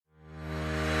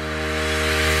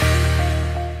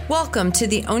Welcome to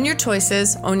the Own Your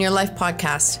Choices, Own Your Life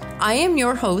podcast. I am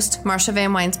your host, Marsha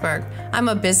Van Weinsberg. I'm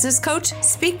a business coach,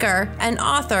 speaker, and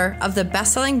author of the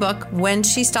best-selling book, When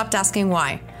She Stopped Asking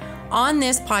Why. On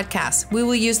this podcast, we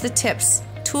will use the tips,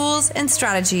 tools, and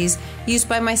strategies used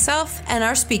by myself and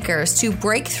our speakers to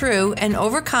break through and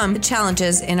overcome the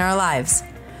challenges in our lives.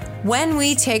 When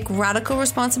we take radical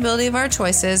responsibility of our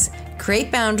choices,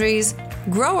 create boundaries,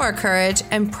 grow our courage,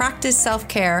 and practice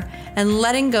self-care and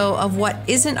letting go of what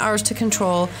isn't ours to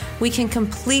control, we can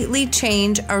completely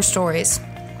change our stories.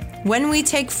 When we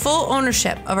take full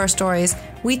ownership of our stories,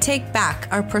 we take back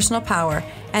our personal power,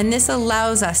 and this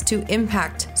allows us to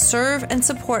impact, serve, and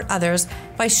support others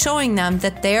by showing them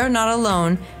that they are not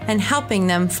alone and helping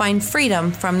them find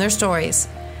freedom from their stories.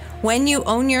 When you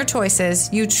own your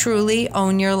choices, you truly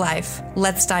own your life.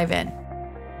 Let's dive in.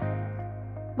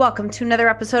 Welcome to another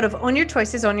episode of Own Your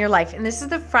Choices, Own Your Life. And this is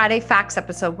the Friday Facts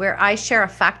episode where I share a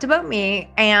fact about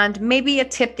me and maybe a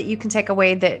tip that you can take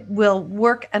away that will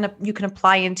work and you can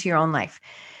apply into your own life.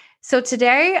 So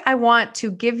today I want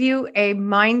to give you a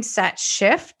mindset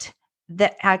shift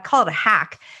that I call it a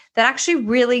hack that actually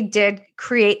really did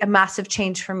create a massive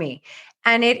change for me.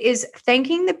 And it is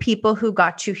thanking the people who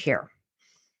got you here.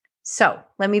 So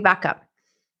let me back up.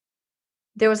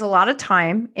 There was a lot of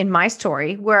time in my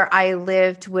story where I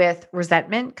lived with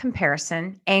resentment,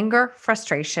 comparison, anger,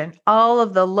 frustration, all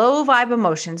of the low vibe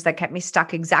emotions that kept me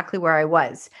stuck exactly where I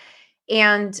was.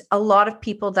 And a lot of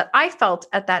people that I felt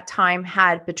at that time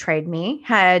had betrayed me,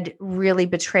 had really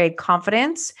betrayed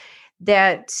confidence,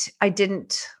 that I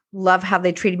didn't love how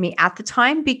they treated me at the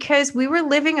time because we were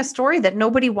living a story that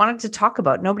nobody wanted to talk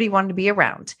about, nobody wanted to be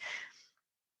around.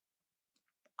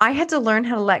 I had to learn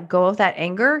how to let go of that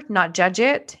anger, not judge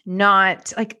it,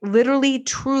 not literally,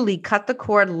 truly cut the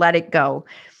cord, let it go.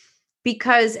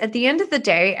 Because at the end of the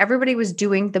day, everybody was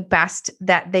doing the best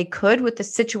that they could with the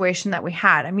situation that we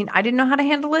had. I mean, I didn't know how to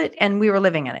handle it and we were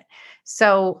living in it.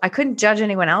 So I couldn't judge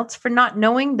anyone else for not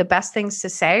knowing the best things to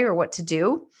say or what to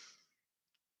do.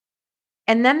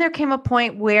 And then there came a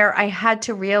point where I had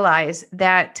to realize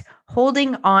that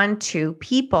holding on to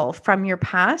people from your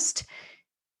past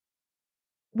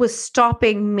was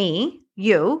stopping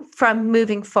you from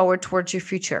moving forward towards your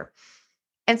future.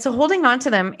 And so holding on to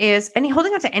them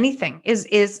holding on to anything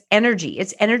is energy.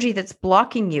 It's energy that's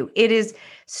blocking you. It is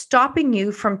stopping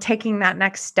you from taking that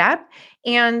next step.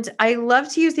 And I love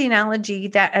to use the analogy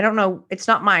that, I don't know, it's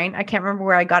not mine. I can't remember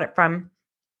where I got it from.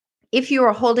 If you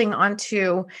are holding on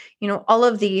to, all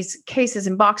of these cases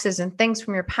and boxes and things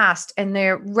from your past, and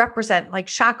they represent like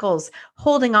shackles,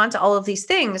 holding on to all of these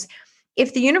things.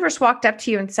 If the universe walked up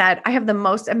to you and said, I have the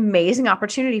most amazing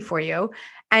opportunity for you,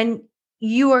 and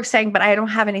you are saying, but I don't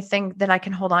have anything that I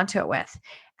can hold on to it with.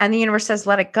 And the universe says,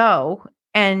 let it go.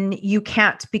 And you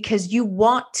can't because you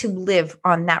want to live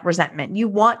on that resentment. You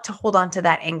want to hold on to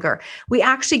that anger. We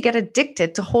actually get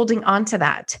addicted to holding on to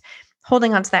that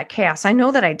chaos. I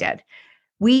know that I did.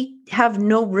 We have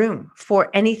no room for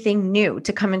anything new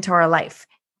to come into our life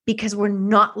because we're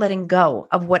not letting go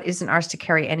of what isn't ours to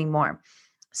carry anymore.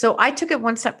 So I took it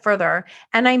one step further,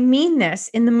 and I mean this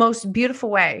in the most beautiful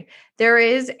way. There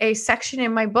is a section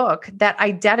in my book that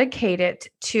I dedicated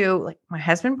to my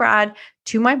husband, Brad,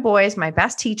 to my boys, my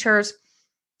best teachers,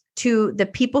 to the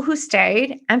people who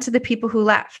stayed and to the people who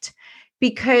left,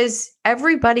 because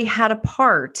everybody had a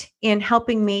part in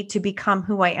helping me to become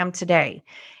who I am today.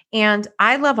 And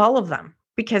I love all of them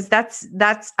because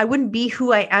I wouldn't be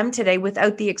who I am today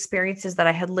without the experiences that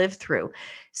I had lived through.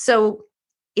 So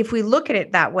if we look at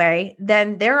it that way,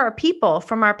 then there are people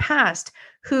from our past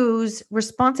whose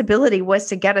responsibility was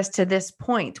to get us to this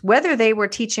point, whether they were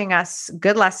teaching us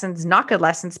good lessons, not good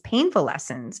lessons, painful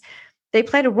lessons. They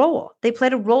played a role. They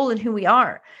played a role in who we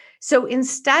are. So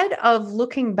instead of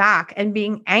looking back and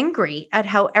being angry at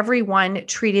how everyone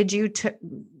treated you,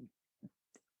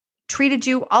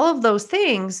 all of those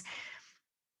things,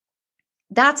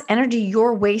 that's energy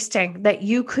you're wasting that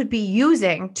you could be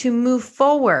using to move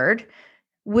forward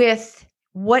with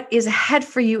what is ahead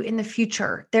for you in the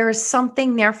future. There is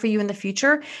something there for you in the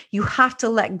future. You have to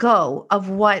let go of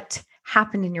what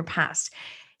happened in your past.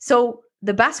 So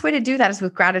the best way to do that is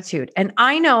with gratitude. And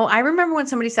I remember when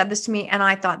somebody said this to me and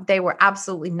I thought they were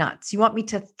absolutely nuts. You want me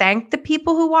to thank the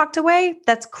people who walked away?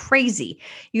 That's crazy.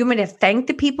 You want me to thank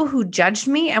the people who judged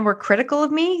me and were critical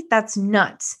of me? That's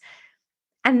nuts.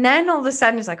 And then all of a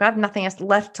sudden it's like, I have nothing else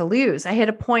left to lose. I hit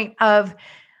a point of,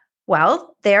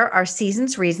 well, there are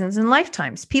seasons, reasons, and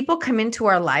lifetimes. People come into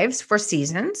our lives for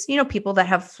seasons, people that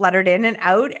have fluttered in and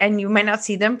out, and you might not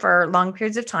see them for long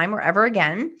periods of time or ever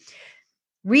again.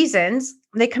 reasons.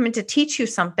 They come in to teach you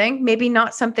something, maybe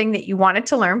not something that you wanted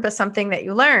to learn, but something that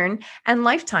you learn, and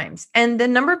lifetimes. And the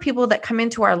number of people that come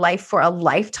into our life for a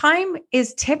lifetime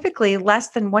is typically less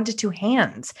than 1 to 2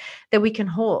 hands that we can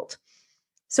hold.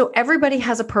 So everybody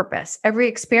has a purpose. Every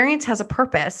experience has a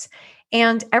purpose,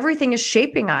 and everything is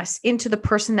shaping us into the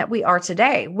person that we are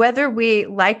today. Whether we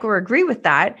like or agree with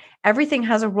that, everything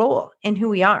has a role in who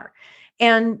we are.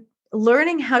 And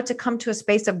learning how to come to a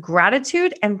space of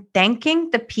gratitude and thanking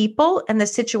the people and the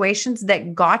situations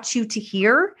that got you to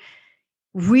here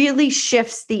really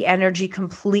shifts the energy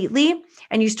completely.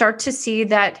 And you start to see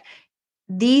that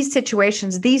these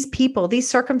situations, these people, these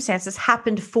circumstances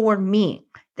happened for me.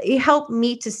 They help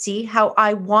me to see how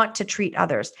I want to treat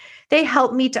others. They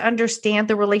help me to understand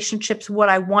the relationships, what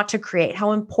I want to create,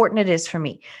 how important it is for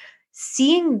me.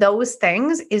 Seeing those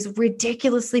things is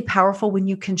ridiculously powerful when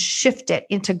you can shift it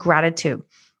into gratitude.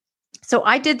 So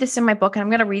I did this in my book, and I'm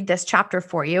going to read this chapter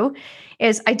for you.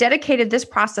 I dedicated this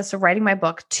process of writing my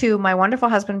book to my wonderful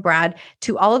husband, Brad,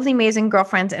 to all of the amazing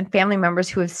girlfriends and family members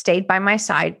who have stayed by my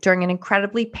side during an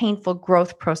incredibly painful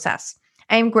growth process.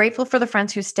 I am grateful for the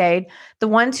friends who stayed, the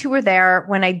ones who were there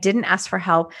when I didn't ask for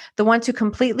help, the ones who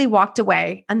completely walked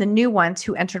away, and the new ones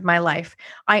who entered my life.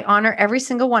 I honor every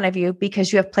single one of you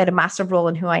because you have played a massive role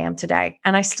in who I am today.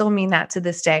 And I still mean that to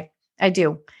this day. I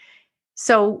do.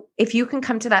 So if you can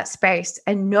come to that space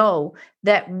and know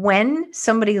that when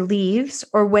somebody leaves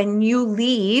or when you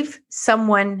leave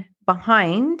someone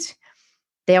behind,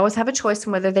 they always have a choice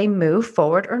on whether they move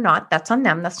forward or not. That's on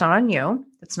them. That's not on you.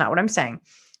 That's not what I'm saying.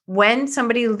 When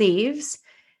somebody leaves,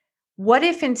 what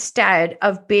if instead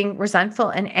of being resentful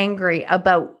and angry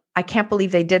about, I can't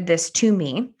believe they did this to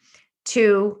me,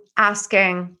 to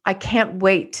asking, I can't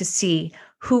wait to see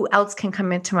who else can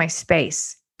come into my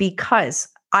space because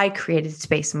I created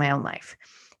space in my own life.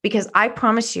 Because I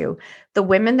promise you, the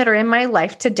women that are in my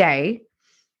life today,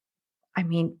 I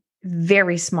mean,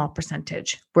 very small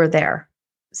percentage were there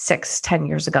 6-10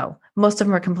 years ago. Most of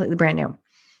them are completely brand new.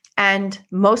 And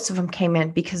most of them came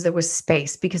in because there was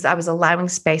space, because I was allowing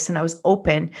space and I was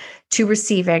open to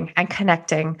receiving and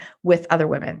connecting with other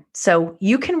women. So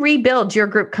you can rebuild your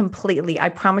group completely. I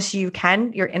promise you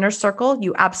can. Your inner circle,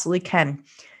 you absolutely can.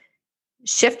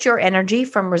 Shift your energy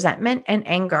from resentment and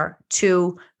anger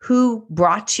to who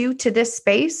brought you to this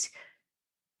space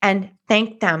and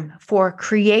thank them for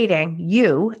creating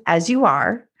you as you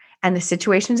are and the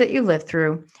situations that you live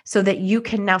through so that you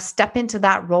can now step into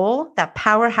that role, that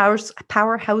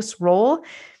powerhouse role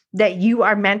that you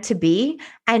are meant to be,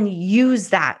 and use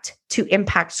that to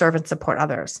impact, serve, and support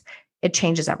others. It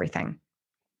changes everything.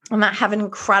 Have an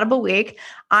incredible week.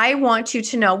 I want you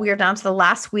to know we are down to the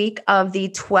last week of the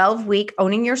 12-week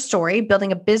Owning Your Story,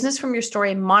 building a business from your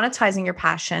story and monetizing your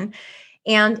passion.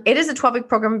 And it is a 12-week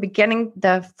program beginning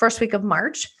the first week of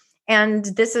March. And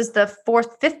this is the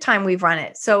 5th time we've run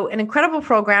it. So an incredible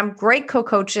program, great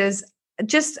co-coaches,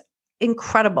 just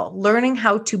incredible. Learning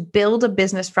how to build a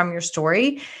business from your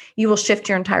story. You will shift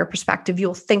your entire perspective. You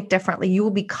will think differently. You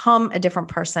will become a different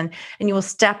person and you will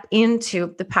step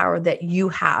into the power that you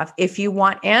have. If you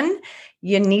want in,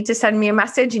 you need to send me a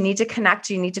message. You need to connect.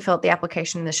 You need to fill out the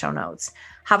application in the show notes.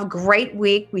 Have a great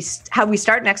week. We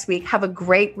start next week. Have a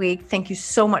great week. Thank you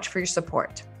so much for your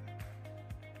support.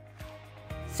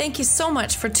 Thank you so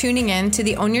much for tuning in to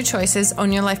the Own Your Choices,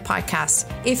 Own Your Life podcast.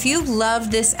 If you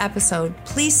loved this episode,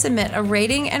 please submit a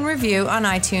rating and review on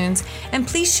iTunes, and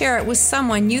please share it with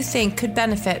someone you think could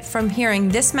benefit from hearing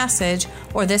this message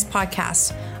or this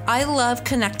podcast. I love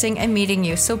connecting and meeting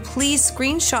you, so please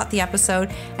screenshot the episode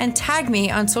and tag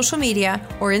me on social media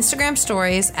or Instagram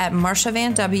stories at Marsha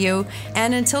Van W.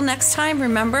 And until next time,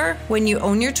 remember, when you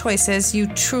own your choices, you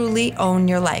truly own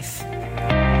your life.